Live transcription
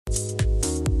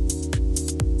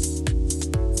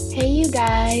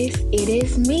guys, it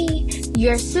is me,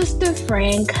 your sister,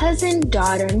 friend, cousin,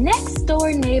 daughter, next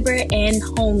door neighbor, and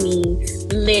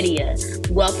homie, Lydia.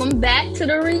 Welcome back to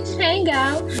the Reach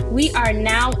Hangout. We are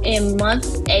now in month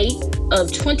 8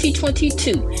 of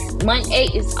 2022. Month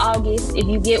 8 is August, if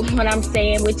you get what I'm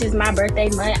saying, which is my birthday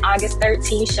month, August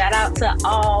 13th. Shout out to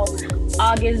all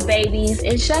August babies,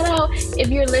 and shout out if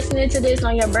you're listening to this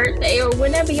on your birthday or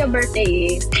whenever your birthday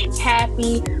is.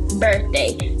 Happy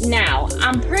birthday. Now,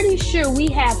 I'm pretty sure we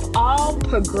have all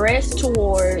progressed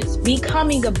towards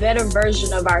becoming a better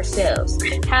version of ourselves.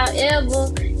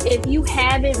 However, if you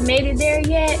haven't made it there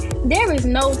yet, there is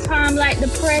no time like the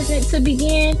present to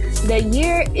begin. The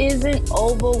year isn't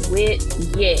over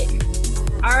with yet.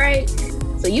 All right,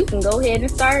 so you can go ahead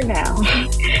and start now.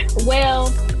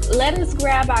 Well, let us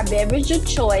grab our beverage of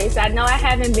choice. I know I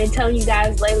haven't been telling you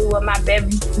guys lately what my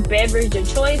beverage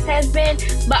of choice has been,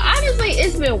 but honestly,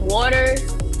 it's been water.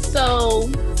 So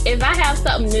if I have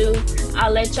something new,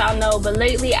 I'll let y'all know. But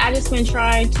lately, I just been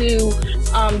trying to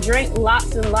drink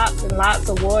lots and lots and lots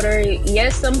of water.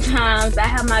 Yes, sometimes I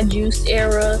have my juice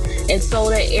era and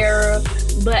soda era,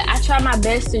 but I try my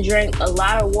best to drink a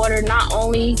lot of water, not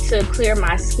only to clear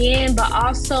my skin, but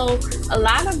also a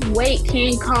lot of weight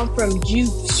can come from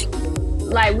juice.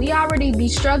 Like, we already be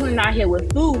struggling out here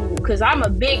with food because I'm a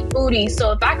big foodie.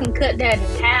 So if I can cut that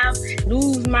in half,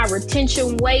 lose my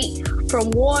retention weight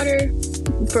from water,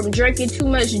 from drinking too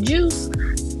much juice,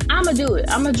 I'm going to do it.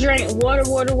 I'm going to drink water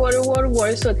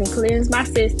so it can cleanse my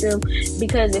system.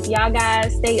 Because if y'all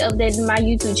guys stay updated in my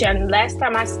YouTube channel, last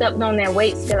time I stepped on that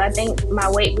weight scale, I think my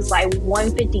weight was like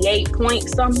 158 point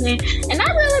something. And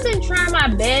I've really been trying my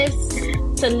best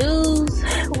to lose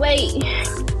weight.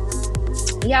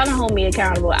 Y'all don't hold me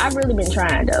accountable. I've really been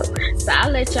trying though. So I'll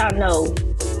let y'all know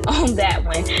on that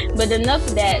one. But enough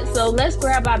of that. So let's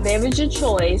grab our beverage of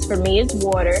choice. For me, it's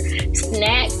water.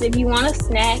 Snacks, if you want a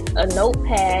snack, a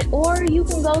notepad, or you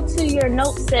can go to your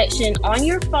note section on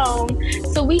your phone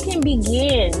so we can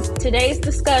begin today's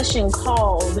discussion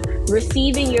called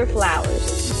Receiving Your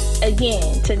Flowers.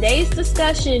 Again, today's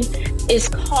discussion is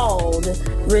called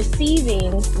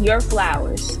Receiving Your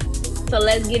Flowers. So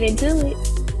let's get into it.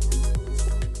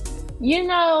 You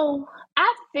know,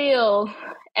 I feel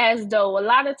as though a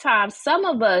lot of times some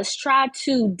of us try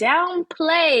to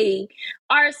downplay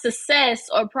our success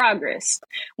or progress.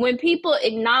 When people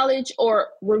acknowledge or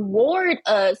reward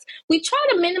us, we try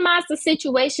to minimize the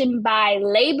situation by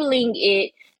labeling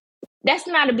it. That's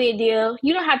not a big deal.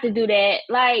 You don't have to do that.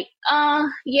 Like,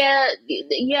 yeah,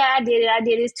 I did it.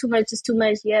 It's too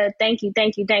much. Yeah, thank you.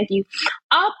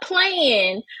 All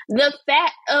playing the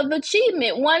fact of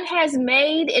achievement one has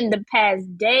made in the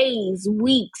past days,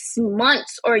 weeks,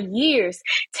 months, or years.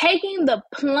 Taking the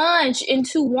plunge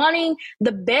into wanting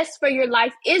the best for your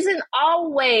life isn't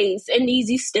always an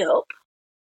easy step.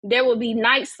 There will be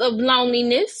nights of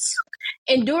loneliness,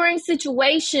 enduring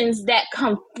situations that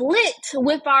conflict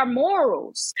with our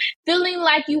morals, feeling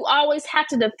like you always have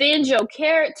to defend your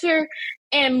character,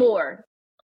 and more.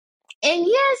 And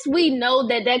yes, we know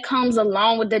that comes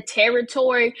along with the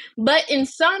territory, but in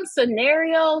some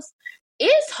scenarios,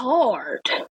 it's hard.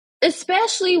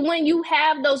 Especially when you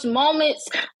have those moments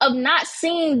of not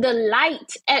seeing the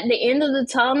light at the end of the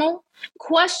tunnel,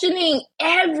 questioning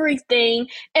everything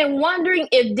and wondering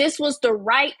if this was the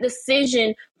right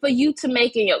decision for you to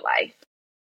make in your life.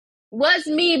 Was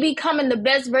me becoming the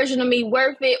best version of me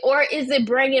worth it, or is it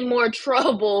bringing more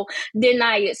trouble than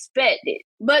I expected?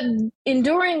 But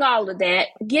enduring all of that,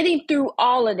 getting through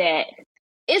all of that,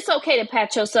 it's okay to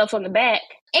pat yourself on the back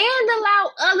and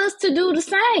allow others to do the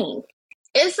same.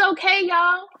 It's okay,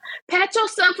 y'all. Pat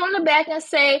yourself on the back and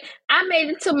say, I made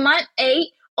it to month 8,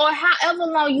 or however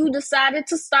long you decided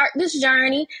to start this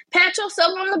journey. Pat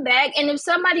yourself on the back. And if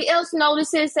somebody else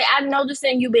notices, say, I'm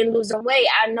noticing you've been losing weight.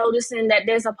 I'm noticing that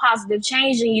there's a positive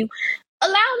change in you.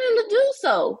 Allow them to do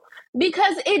so.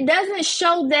 Because it doesn't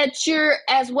show that you're,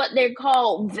 as what they're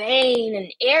called, vain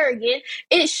and arrogant.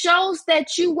 It shows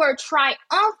that you were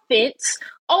triumphant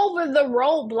over the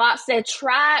roadblocks that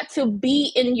tried to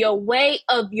be in your way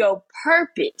of your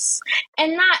purpose.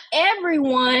 And not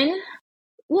everyone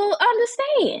will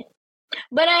understand.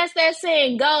 But as that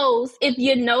saying goes, if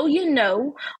you know, you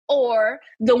know, or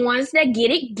the ones that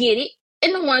get it,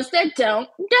 and the ones that don't.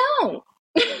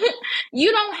 You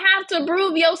don't have to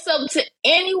prove yourself to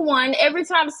anyone every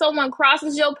time someone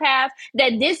crosses your path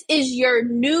that this is your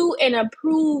new and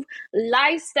approved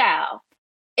lifestyle.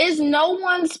 It's no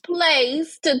one's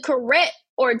place to correct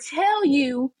or tell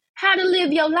you how to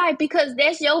live your life, because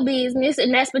that's your business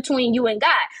and that's between you and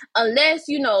God. Unless,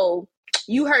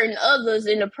 you hurting others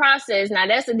in the process. Now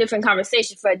that's a different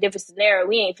conversation for a different scenario.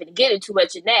 We ain't finna get into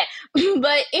much of that.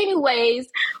 But anyways,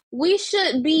 we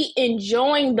should be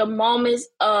enjoying the moments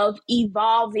of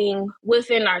evolving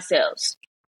within ourselves.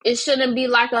 It shouldn't be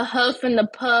like a huff and a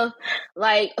puff.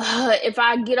 Like, if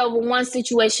I get over one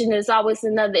situation, there's always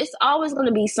another. It's always going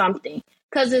to be something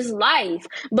because it's life.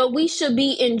 But we should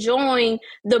be enjoying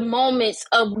the moments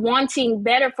of wanting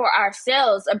better for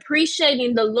ourselves,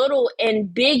 appreciating the little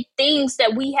and big things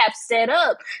that we have set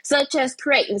up, such as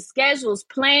creating schedules,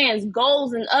 plans,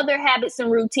 goals, and other habits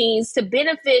and routines to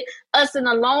benefit us in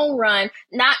the long run,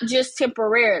 not just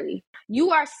temporarily.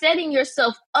 You are setting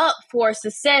yourself up for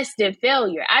success than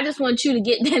failure. I just want you to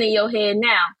get that in your head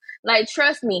now. Like,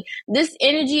 trust me, this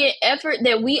energy and effort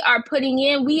that we are putting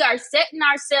in, we are setting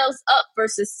ourselves up for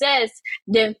success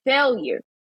than failure.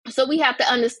 So we have to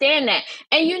understand that.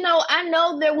 And, I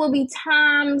know there will be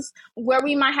times where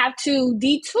we might have to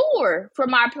detour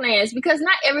from our plans because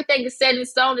not everything is set in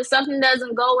stone. If something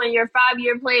doesn't go in your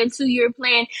 5-year plan, 2-year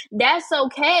plan, that's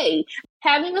okay.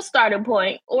 Having a starting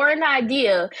point or an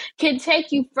idea can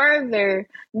take you further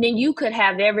than you could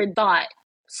have ever thought.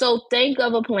 So think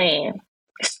of a plan.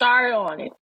 Start on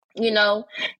it,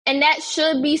 and that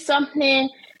should be something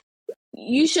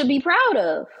you should be proud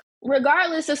of.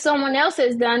 Regardless if someone else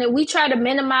has done it, we try to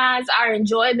minimize our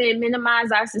enjoyment,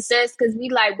 minimize our success because we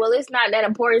like, well, it's not that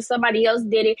important. Somebody else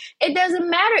did it. It doesn't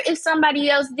matter if somebody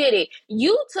else did it.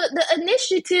 You took the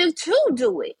initiative to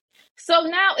do it. So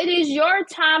now it is your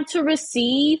time to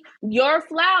receive your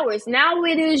flowers. Now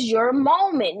it is your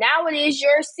moment. Now it is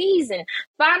your season.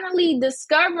 Finally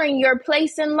discovering your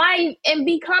place in life and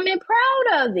becoming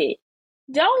proud of it.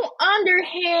 Don't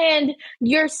underhand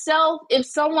yourself if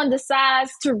someone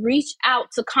decides to reach out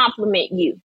to compliment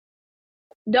you.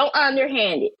 Don't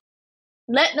underhand it.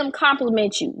 Let them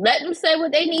compliment you. Let them say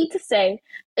what they need to say,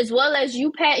 as well as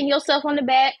you patting yourself on the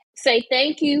back, say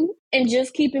thank you, and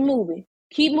just keep it moving.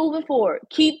 Keep moving forward.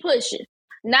 Keep pushing.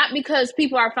 Not because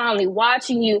people are finally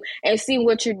watching you and see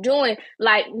what you're doing.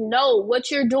 Like, no, what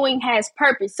you're doing has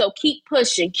purpose. So keep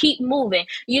pushing. Keep moving.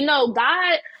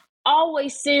 God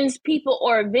always sends people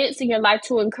or events in your life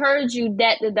to encourage you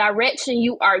that the direction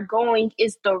you are going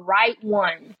is the right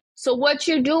one. So what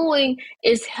you're doing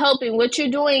is helping. What you're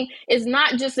doing is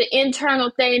not just an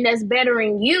internal thing that's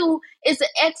bettering you. It's an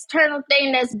external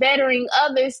thing that's bettering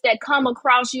others that come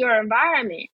across your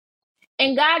environment.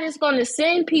 And God is going to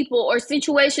send people or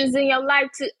situations in your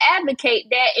life to advocate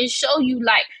that and show you,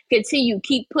 like, continue,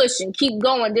 keep pushing, keep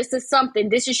going. This is something.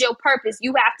 This is your purpose.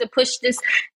 You have to push this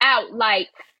out. Like,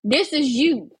 this is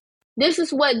you. This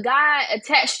is what God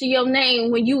attached to your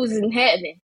name when you was in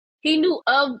heaven. He knew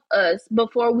of us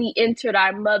before we entered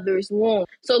our mother's womb.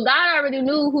 So God already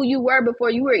knew who you were before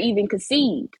you were even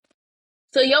conceived.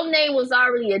 So your name was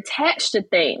already attached to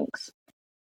things.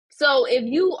 So if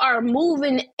you are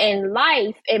moving in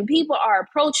life and people are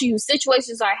approaching you,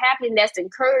 situations are happening that's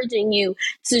encouraging you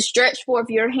to stretch forth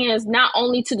your hands, not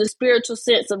only to the spiritual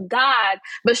sense of God,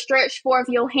 but stretch forth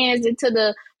your hands into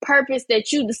the purpose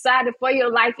that you decided for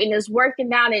your life and is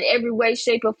working out in every way,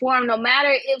 shape, or form, no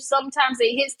matter if sometimes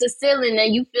it hits the ceiling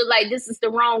and you feel like this is the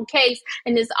wrong case,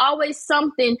 and there's always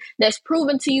something that's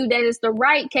proven to you that is the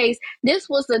right case. This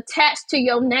was attached to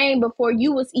your name before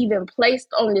you was even placed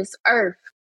on this earth.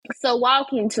 So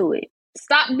walk into it.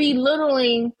 Stop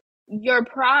belittling your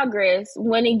progress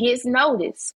when it gets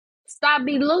noticed. Stop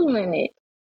belittling it.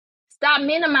 Stop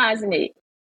minimizing it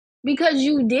because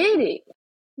you did it.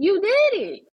 You did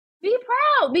it. Be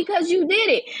proud because you did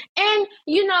it. And,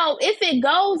 if it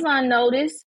goes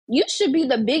unnoticed, you should be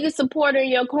the biggest supporter in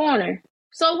your corner.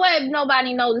 So what if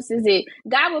nobody notices it?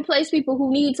 God will place people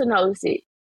who need to notice it.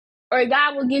 Or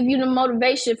God will give you the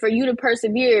motivation for you to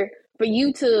persevere, for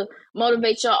you to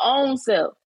motivate your own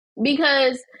self.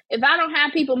 Because if I don't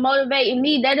have people motivating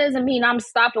me, that doesn't mean I'm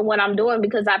stopping what I'm doing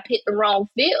because I picked the wrong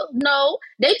field. No,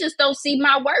 they just don't see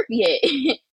my worth yet.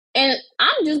 And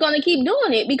I'm just going to keep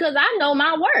doing it because I know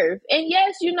my worth. And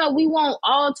yes, we want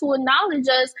all to acknowledge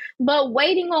us, but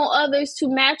waiting on others to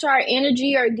match our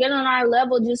energy or get on our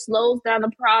level just slows down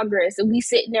the progress. And we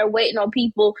sitting there waiting on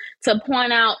people to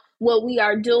point out what we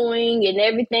are doing and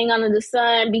everything under the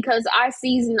sun, because our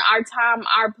season, our time,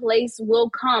 our place will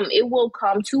come. It will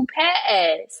come to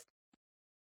pass.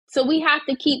 So we have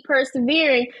to keep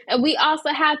persevering, and we also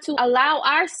have to allow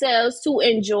ourselves to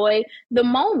enjoy the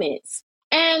moments.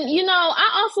 And, I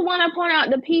also want to point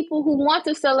out the people who want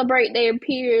to celebrate their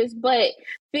peers, but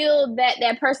feel that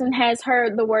that person has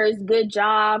heard the words, good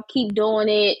job, keep doing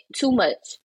it, too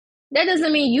much. That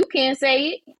doesn't mean you can't say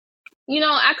it.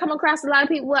 I come across a lot of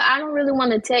people. Well, I don't really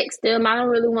want to text them. I don't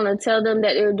really want to tell them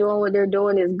that they're doing what they're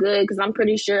doing is good, because I'm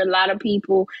pretty sure a lot of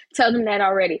people tell them that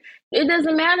already. It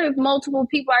doesn't matter if multiple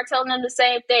people are telling them the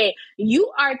same thing.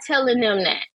 You are telling them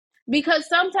that, because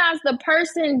sometimes the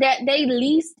person that they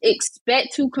least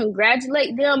expect to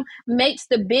congratulate them makes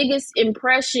the biggest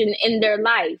impression in their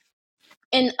life.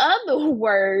 In other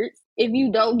words, if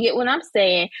you don't get what I'm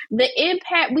saying, the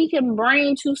impact we can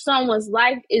bring to someone's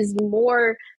life is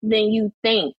more than you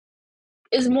think.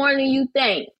 It's more than you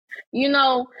think.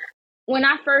 When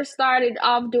I first started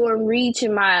off doing Reach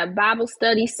in my Bible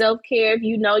study, self-care, if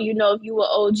you know, if you were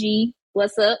OG,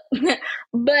 what's up?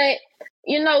 But,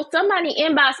 somebody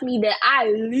inboxed me that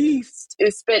I least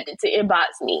expected to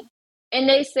inbox me. And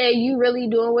they say, you really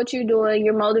doing what you're doing.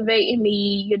 You're motivating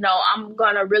me. I'm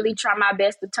going to really try my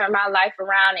best to turn my life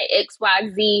around at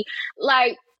XYZ.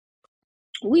 Like,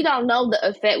 we don't know the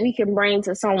effect we can bring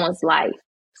to someone's life.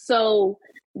 So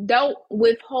don't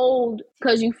withhold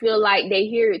because you feel like they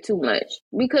hear it too much.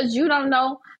 Because you don't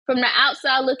know. From the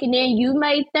outside looking in, you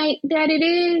may think that it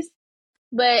is.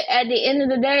 But at the end of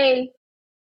the day,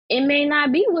 it may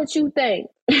not be what you think.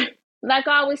 Like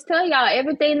I always tell y'all,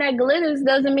 everything that glitters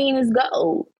doesn't mean it's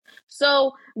gold.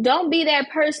 So don't be that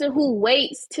person who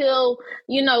waits till,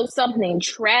 something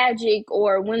tragic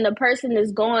or when the person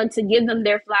is going to give them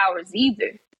their flowers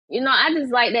either. I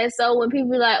just like that. So when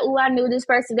people be like, oh, I knew this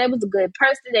person, they was a good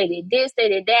person, they did this, they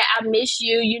did that, I miss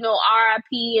you,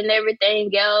 RIP and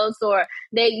everything else, or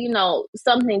they,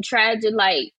 something tragic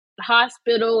like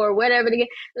hospital or whatever.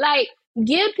 Like,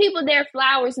 give people their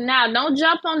flowers now. Don't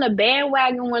jump on the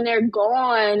bandwagon when they're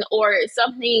gone or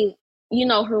something,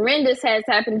 horrendous has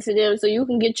happened to them so you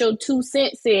can get your 2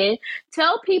 cents in.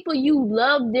 Tell people you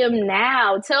love them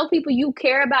now. Tell people you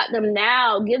care about them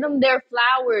now. Give them their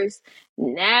flowers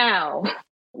now.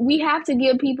 We have to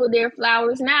give people their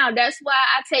flowers now. That's why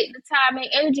I take the time and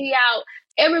energy out.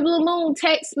 Every blue moon,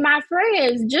 text my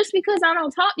friends. Just because I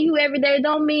don't talk to you every day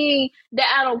don't mean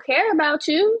that I don't care about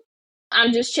you.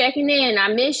 I'm just checking in. I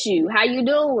miss you. How you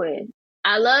doing?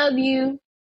 I love you.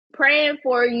 Praying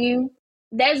for you.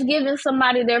 That's giving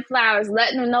somebody their flowers,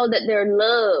 letting them know that they're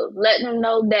loved, letting them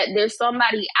know that there's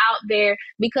somebody out there,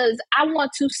 because I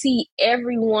want to see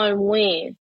everyone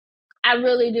win. I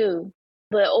really do.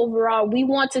 But overall, we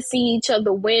want to see each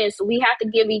other win. So we have to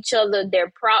give each other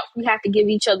their props. We have to give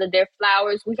each other their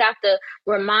flowers. We have to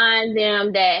remind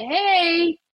them that,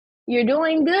 hey, you're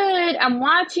doing good. I'm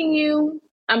watching you.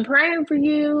 I'm praying for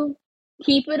you.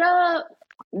 Keep it up.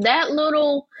 That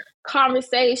little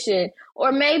conversation.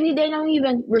 Or maybe they don't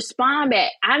even respond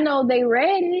back. I know they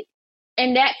read it,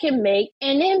 and that can make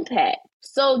an impact.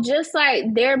 So just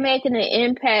like they're making an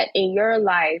impact in your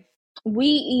life,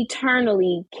 we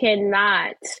eternally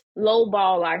cannot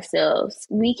lowball ourselves.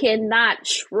 We cannot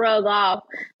shrug off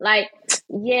like,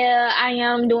 yeah, I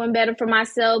am doing better for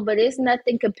myself, but it's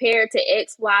nothing compared to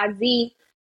XYZ.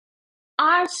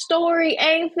 Our story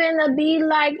ain't finna be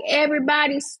like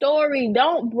everybody's story.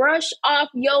 Don't brush off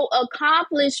your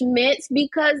accomplishments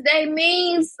because they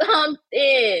mean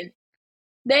something.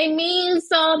 They mean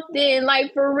something,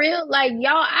 like, for real. Like,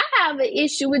 y'all, I have an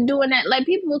issue with doing that. Like,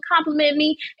 people will compliment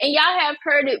me, and y'all have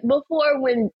heard it before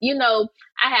when,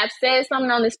 I have said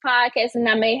something on this podcast, and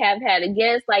I may have had a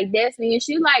guest like Destiny, and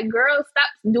she like, girl, stop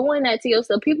doing that to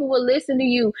yourself. People will listen to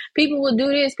you. People will do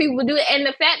this. People will do it. And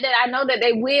the fact that I know that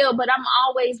they will, but I'm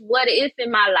always what if in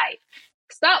my life.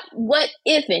 Stop what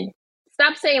ifing.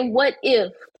 Stop saying what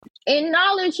if.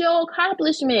 Acknowledge your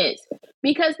accomplishments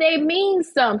because they mean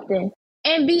something.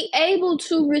 And be able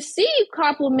to receive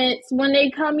compliments when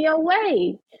they come your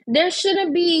way. There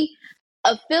shouldn't be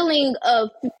a feeling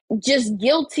of just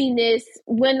guiltiness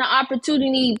when the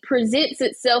opportunity presents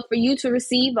itself for you to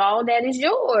receive all that is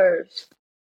yours.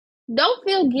 Don't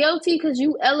feel guilty because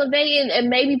you elevating and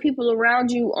maybe people around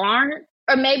you aren't.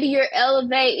 Or maybe you're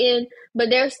elevating,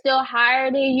 but they're still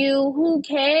higher than you. Who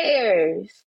cares?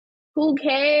 Who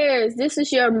cares? This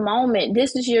is your moment.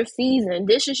 This is your season.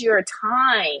 This is your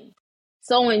time.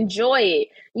 So enjoy it.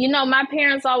 My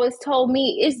parents always told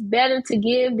me it's better to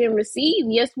give than receive.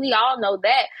 Yes, we all know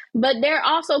that. But there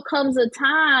also comes a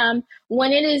time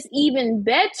when it is even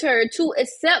better to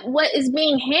accept what is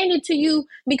being handed to you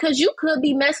because you could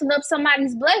be messing up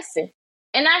somebody's blessing.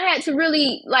 And I had to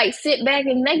really sit back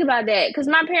and think about that because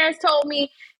my parents told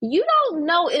me, you don't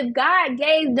know if God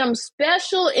gave them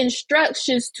special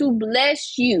instructions to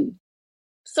bless you.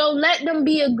 So let them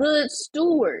be a good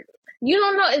steward. You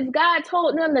don't know if God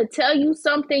told them to tell you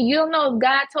something. You don't know if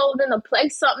God told them to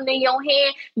place something in your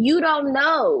hand. You don't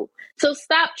know. So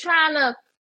stop trying to,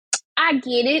 I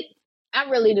get it. I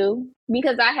really do.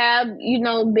 because I have,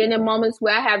 been in moments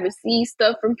where I have received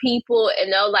stuff from people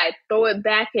and they'll like throw it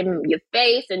back in your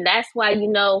face. And that's why,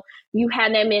 you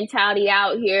have that mentality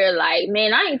out here like,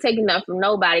 man, I ain't taking nothing from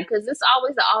nobody, because it's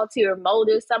always an ulterior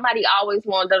motive. Somebody always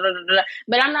wants da, da, da, da.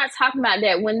 But I'm not talking about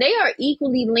that. When they are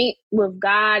equally linked with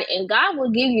God, and God will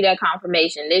give you that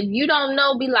confirmation. If you don't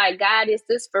know, be like, God, is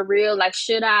this for real? Like,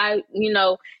 should I,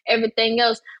 everything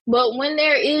else. But when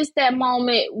there is that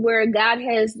moment where God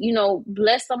has,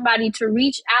 blessed somebody to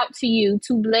reach out to you,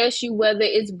 to bless you, whether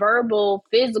it's verbal,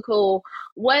 physical,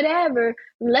 whatever,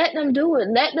 let them do it.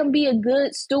 Let them be a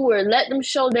good steward. Let them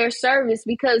show their service,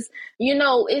 because,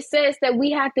 it says that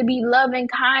we have to be loving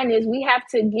kindness. We have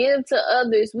to give to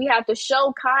others. We have to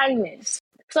show kindness.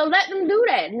 So let them do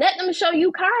that. Let them show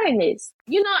you kindness.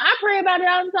 I pray about it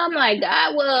all the time. Like,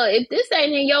 God, well, if this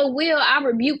ain't in your will, I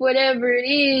rebuke whatever it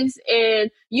is,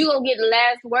 and you gonna get the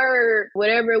last word,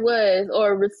 whatever it was,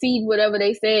 or receive whatever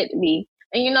they said to me.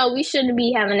 And we shouldn't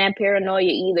be having that paranoia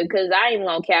either, because I ain't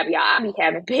gonna cap y'all. I be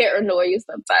having paranoia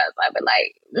sometimes. I be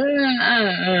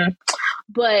like,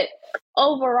 But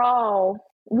overall,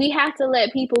 we have to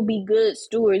let people be good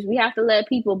stewards. We have to let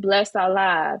people bless our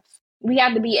lives. We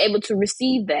have to be able to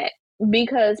receive that,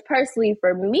 because personally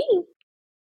for me,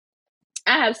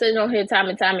 I have said it on here time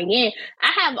and time again,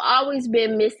 I have always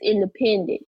been Miss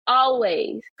Independent.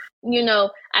 Always.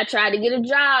 I tried to get a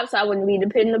job so I wouldn't be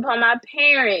dependent upon my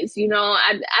parents.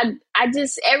 I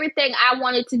just, everything I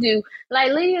wanted to do.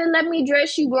 Like, Lydia, let me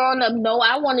dress you growing up. No,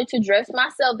 I wanted to dress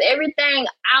myself. Everything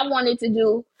I wanted to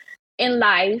do in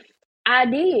life, I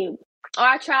did. Or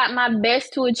I tried my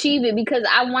best to achieve it, because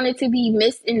I wanted to be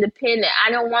Miss Independent.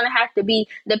 I don't want to have to be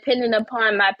dependent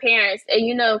upon my parents.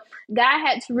 And, God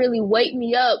had to really wake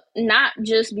me up, not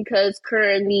just because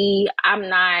currently I'm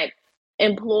not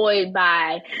employed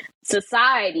by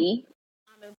society.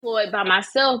 I'm employed by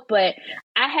myself, but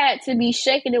I had to be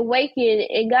shaken and wakened.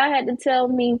 And God had to tell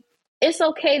me, it's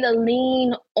okay to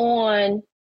lean on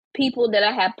people that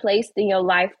I have placed in your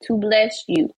life to bless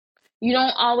you. You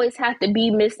don't always have to be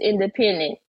Miss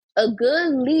Independent. A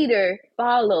good leader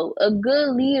follow. A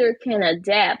good leader can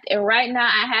adapt. And right now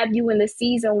I have you in the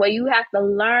season where you have to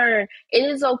learn. It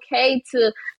is okay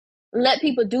to let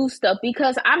people do stuff,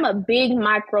 because I'm a big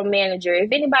micromanager.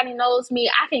 If anybody knows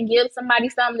me, I can give somebody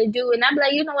something to do and I'm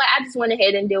like, you know what? I just went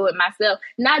ahead and do it myself,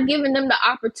 not giving them the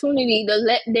opportunity to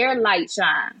let their light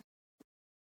shine.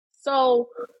 So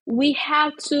we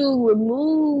have to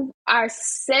remove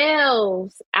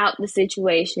ourselves out the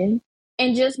situation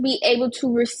and just be able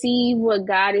to receive what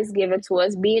God has given to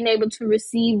us, being able to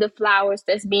receive the flowers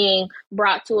that's being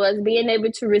brought to us, being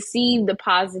able to receive the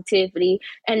positivity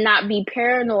and not be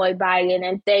paranoid by it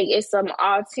and think it's some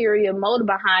ulterior motive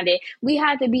behind it. We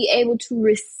have to be able to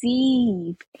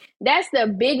receive. That's the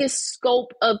biggest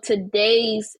scope of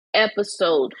today's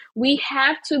episode. We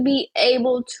have to be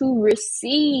able to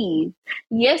receive.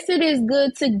 Yes, it is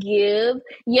good to give.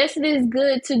 Yes, it is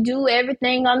good to do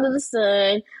everything under the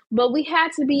sun, but we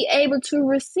have to be able to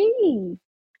receive.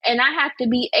 And I have to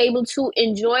be able to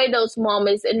enjoy those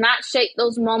moments and not shake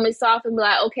those moments off and be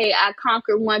like, okay, I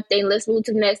conquered one thing, let's move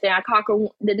to the next thing. I conquered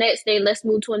the next thing, let's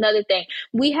move to another thing.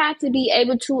 We have to be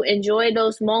able to enjoy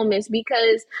those moments,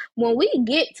 because when we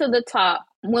get to the top,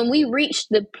 when we reach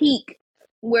the peak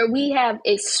where we have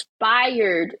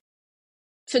aspired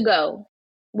to go,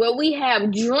 where we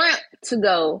have dreamt to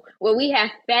go, where we have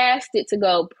fasted to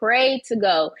go, prayed to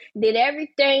go, did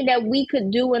everything that we could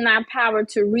do in our power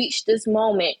to reach this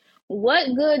moment,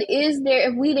 what good is there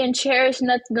if we didn't cherish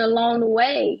nothing along the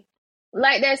way?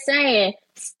 Like that saying,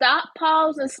 stop,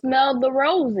 pause, and smell the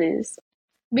roses.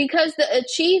 Because the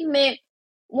achievement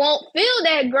won't feel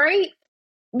that great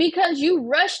because you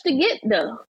rushed to get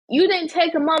there. You didn't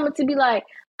take a moment to be like,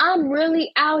 I'm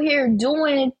really out here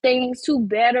doing things to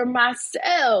better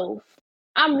myself.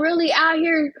 I'm really out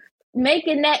here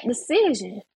making that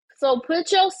decision. So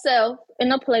put yourself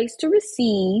in a place to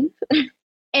receive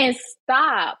and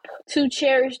stop to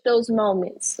cherish those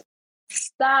moments.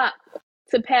 Stop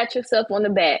to pat yourself on the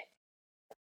back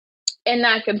and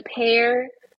not compare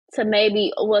to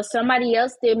maybe, well, somebody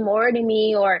else did more than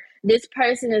me, or this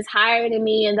person is higher than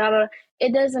me, and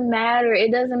it doesn't matter.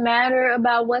 It doesn't matter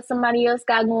about what somebody else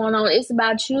got going on. It's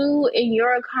about you and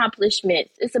your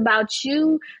accomplishments. It's about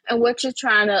you and what you're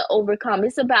trying to overcome.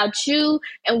 It's about you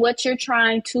and what you're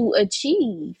trying to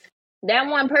achieve. That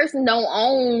one person don't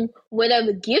own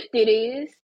whatever gift it is.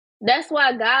 That's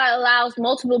why God allows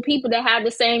multiple people to have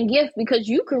the same gift, because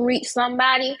you can reach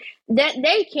somebody that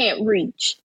they can't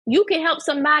reach. You can help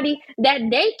somebody that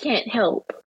they can't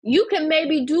help. You can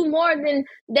maybe do more than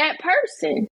that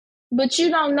person, but you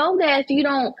don't know that if you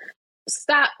don't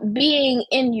stop being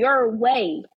in your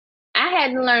way. I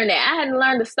had to learn that. I had to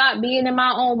learn to stop being in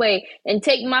my own way and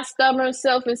take my stubborn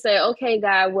self and say, okay,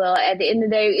 God, well, at the end of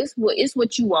the day, it's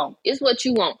what you want. It's what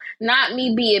you want. Not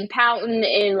me being pouting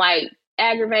and like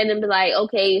aggravated and be like,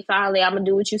 okay, finally, I'm going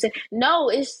to do what you say. No,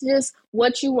 it's just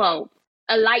what you want.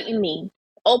 Enlighten me.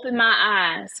 Open my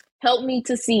eyes. Help me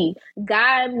to see.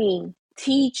 Guide me.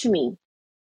 Teach me.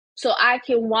 So I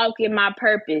can walk in my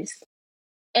purpose.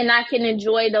 And I can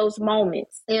enjoy those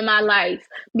moments in my life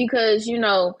because, you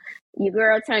know, your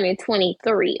girl turning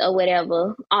 23 or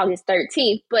whatever, August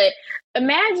 13th. But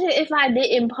imagine if I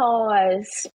didn't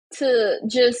pause to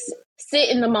just sit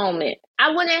in the moment.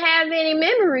 I wouldn't have any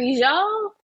memories,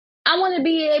 y'all. I want to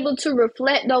be able to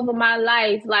reflect over my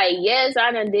life. Like, yes,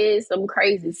 I done did some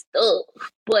crazy stuff,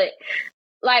 but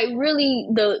like really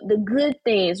the good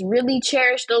things, really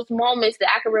cherish those moments that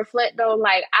I can reflect on.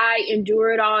 Like I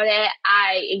endured all that,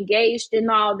 I engaged in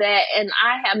all that, and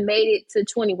I have made it to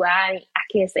 20. Well, I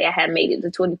can't say I have made it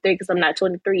to 23 because I'm not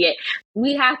 23 yet.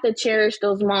 We have to cherish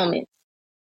those moments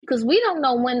because we don't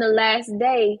know when the last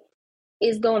day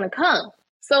is going to come.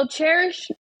 So cherish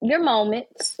your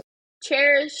moments,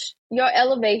 cherish your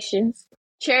elevations,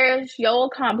 cherish your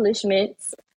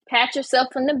accomplishments, pat yourself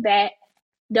on the back.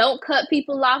 Don't cut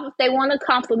people off if they want to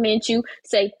compliment you.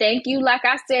 Say thank you, like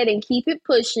I said, and keep it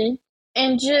pushing.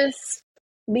 And just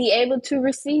be able to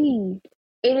receive.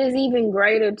 It is even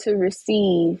greater to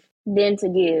receive than to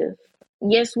give.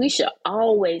 Yes, we should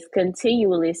always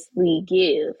continuously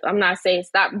give. I'm not saying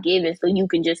stop giving so you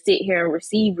can just sit here and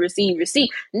receive.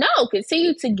 No,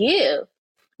 continue to give.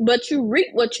 But you reap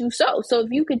what you sow. So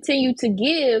if you continue to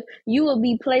give, you will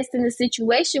be placed in a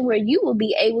situation where you will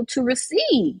be able to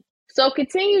receive. So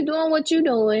continue doing what you're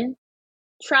doing.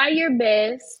 Try your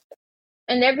best.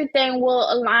 And everything will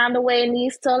align the way it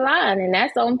needs to align. And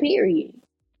that's on period.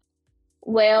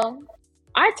 Well,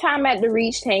 our time at the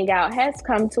Reached Hangout has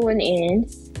come to an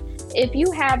end. If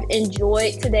you have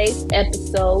enjoyed today's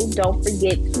episode, don't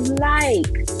forget to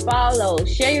like, follow,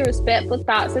 share your respectful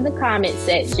thoughts in the comment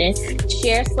section,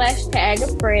 share/tag a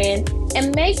friend,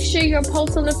 and make sure your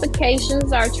post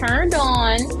notifications are turned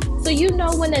on so you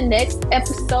know when the next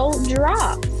episode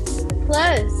drops.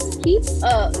 Plus, keep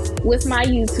up with my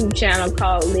YouTube channel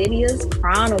called Lydia's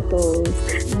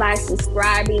Chronicles by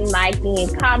subscribing, liking,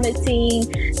 and commenting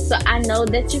so I know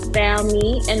that you found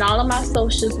me, and all of my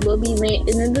socials will be linked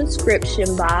in the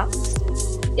description box.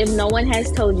 If no one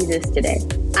has told you this today,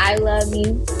 I love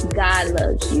you, God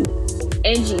loves you,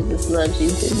 and Jesus loves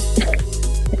you too.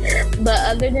 But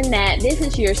other than that, this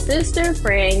is your sister,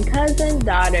 friend, cousin,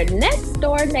 daughter, next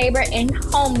door neighbor, and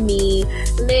homie,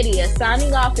 Lydia,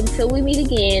 signing off until we meet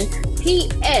again.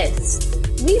 P.S.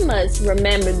 We must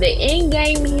remember the end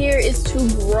game here is to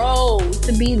grow,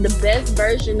 to be the best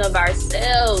version of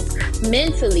ourselves,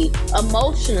 mentally,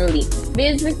 emotionally,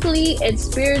 physically, and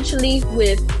spiritually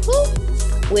with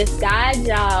God,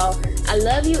 y'all. I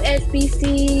love you,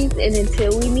 SBCs, and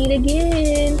until we meet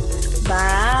again,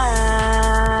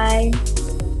 bye.